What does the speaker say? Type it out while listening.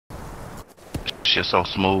Shit so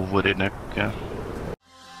smooth with it, nigga.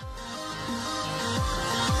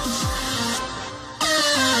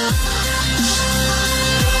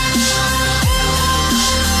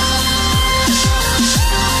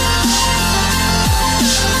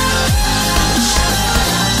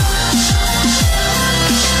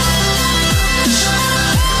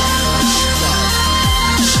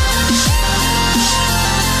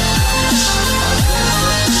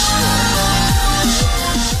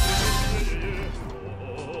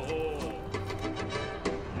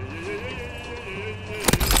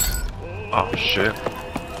 Oh shit.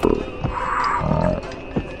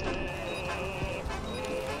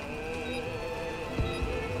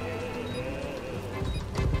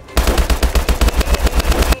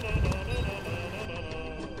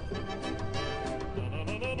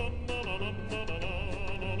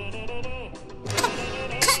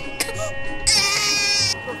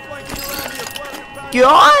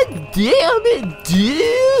 God damn it,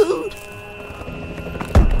 dude!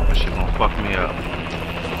 That shit gonna fuck me up.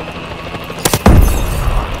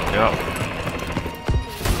 Yep.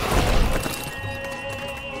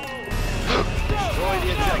 Destroy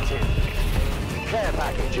the objective. Care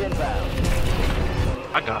package inbound.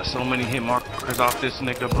 I got so many hit markers off this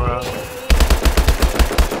nigga, bro.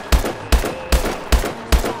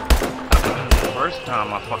 First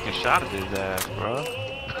time I fucking shot at his ass, bro.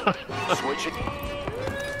 Switch it.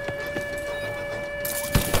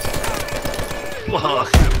 Fuck,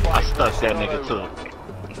 I stuck that nigga too.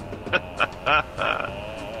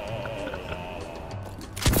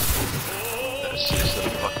 That shit should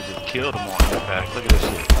have fucking just killed him on impact. Look at this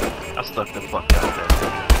shit. I stuck the fuck out of that.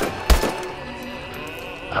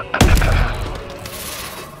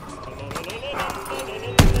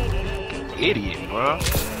 Idiot, bro.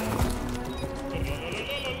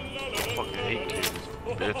 Fucking hate kids,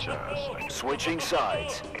 bitch ass. Like, Switching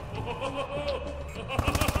sides.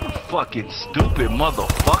 fucking stupid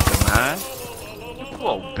motherfucker, man. You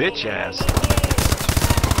old bitch ass.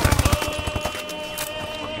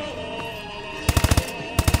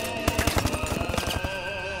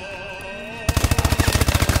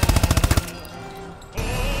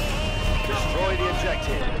 Destroy the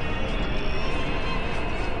objective.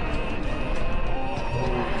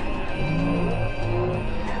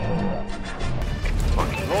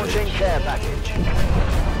 Fucking Launching care package.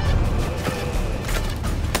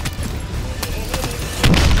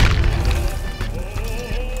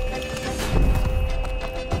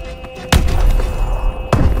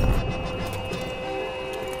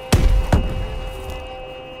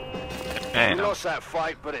 Man, We lost that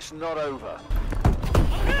fight, but it's not over.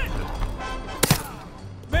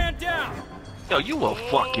 Man down! yo, you a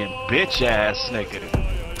fucking bitch ass nigga.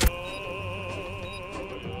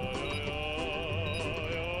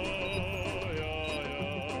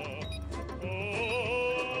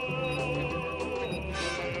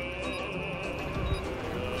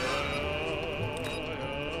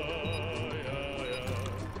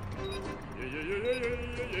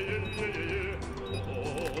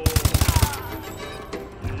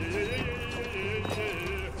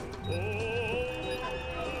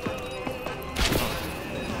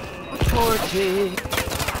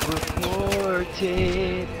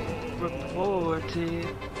 Reported.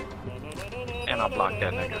 And I blocked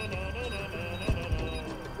that nigga.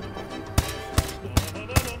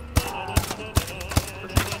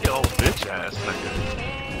 Yo, bitch ass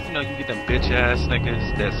nigga. You know, you get them bitch ass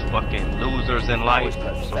niggas that's fucking losers in life,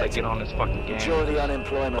 so they get on this fucking game. Enjoy the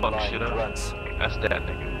unemployment Fuck line, shit up. grunts. That's that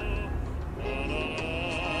nigga.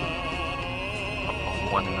 I'm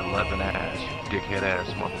on 1 in 11 ass, you dickhead ass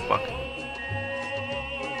motherfucker.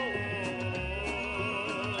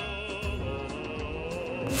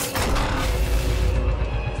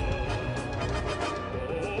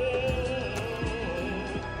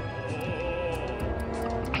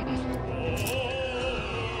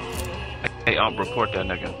 Hey, report that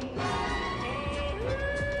nigga.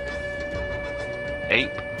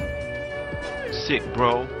 Ape. Sick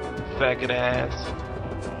bro. Faggot ass.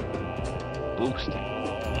 Boosted.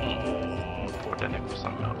 Report that nigga for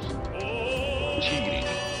something else. Cheating.